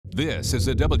This is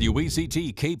a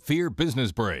WECT Cape Fear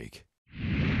Business Break.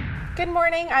 Good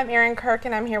morning, I'm Erin Kirk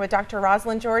and I'm here with Dr.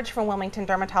 Rosalyn George from Wilmington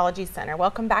Dermatology Center.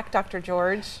 Welcome back, Dr.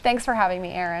 George. Thanks for having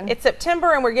me, Erin. It's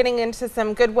September and we're getting into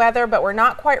some good weather, but we're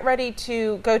not quite ready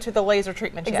to go to the laser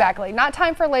treatment yet. Exactly. Not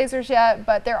time for lasers yet,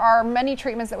 but there are many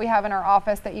treatments that we have in our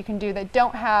office that you can do that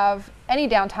don't have any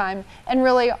downtime and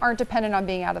really aren't dependent on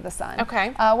being out of the sun. Okay.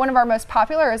 One of our most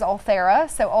popular is Ulthera.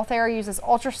 So Ulthera uses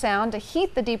ultrasound to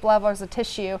heat the deep levels of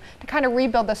tissue to kind of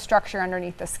rebuild the structure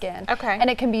underneath the skin. Okay. And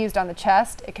it can be used on the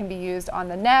chest, it can be used on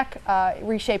the neck,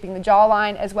 reshaping the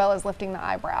jawline, as well as lifting the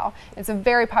eyebrow. It's a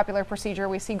very popular procedure.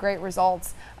 We see great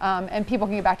results, and people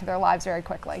can get back to their lives very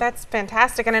quickly. That's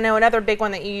fantastic. And I know another big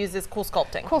one that you use is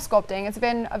Coolscupting. Coolscupting. It's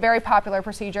been a very popular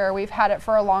procedure. We've had it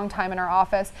for a long time in our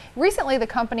office. Recently, the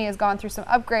company has gone through some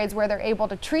upgrades where they're able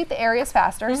to treat the areas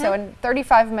faster, so in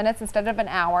 35 minutes instead of an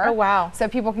hour. Oh, wow. So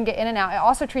people can get in and out. It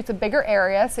also treats a bigger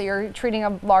area, so you're treating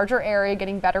a larger area,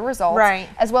 getting better results, right,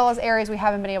 as well as areas we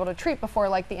haven't been able to treat before,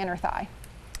 like the inner thigh.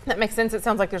 That makes sense. It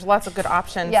sounds like there's lots of good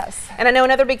options. Yes. And I know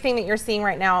another big thing that you're seeing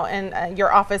right now in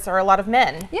your office are a lot of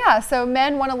men. Yeah, so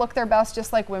men want to look their best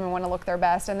just like women want to look their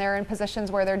best, and they're in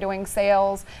positions where they're doing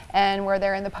sales and where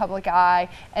they're in the public eye.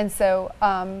 And so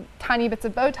tiny bits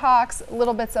of Botox,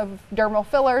 little bits of dermal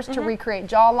fillers to recreate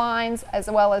jaw lines,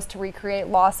 as well as to recreate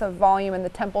loss of volume in the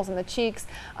temples and the cheeks.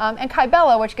 And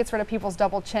Kybella, which gets rid of people's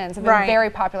double chins, have been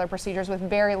very popular procedures with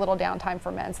very little downtime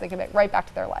for men, so they can get right back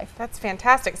to their life. That's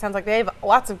fantastic. Sounds like they have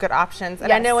lots of good options.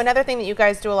 And I know another thing that you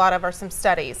guys do a lot of are some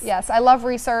studies. Yes, I love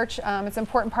research. It's an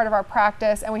important part of our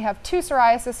practice, and we have 2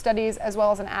 psoriasis studies as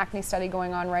well as an acne study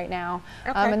going on right now.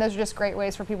 And those are just great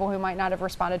ways for people who might not have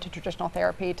responded to traditional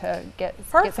therapy to get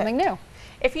something new.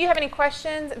 If you have any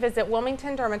questions, visit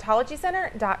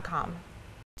WilmingtonDermatologyCenter.com.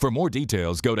 For more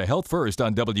details, go to Health First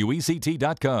on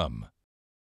WECT.com.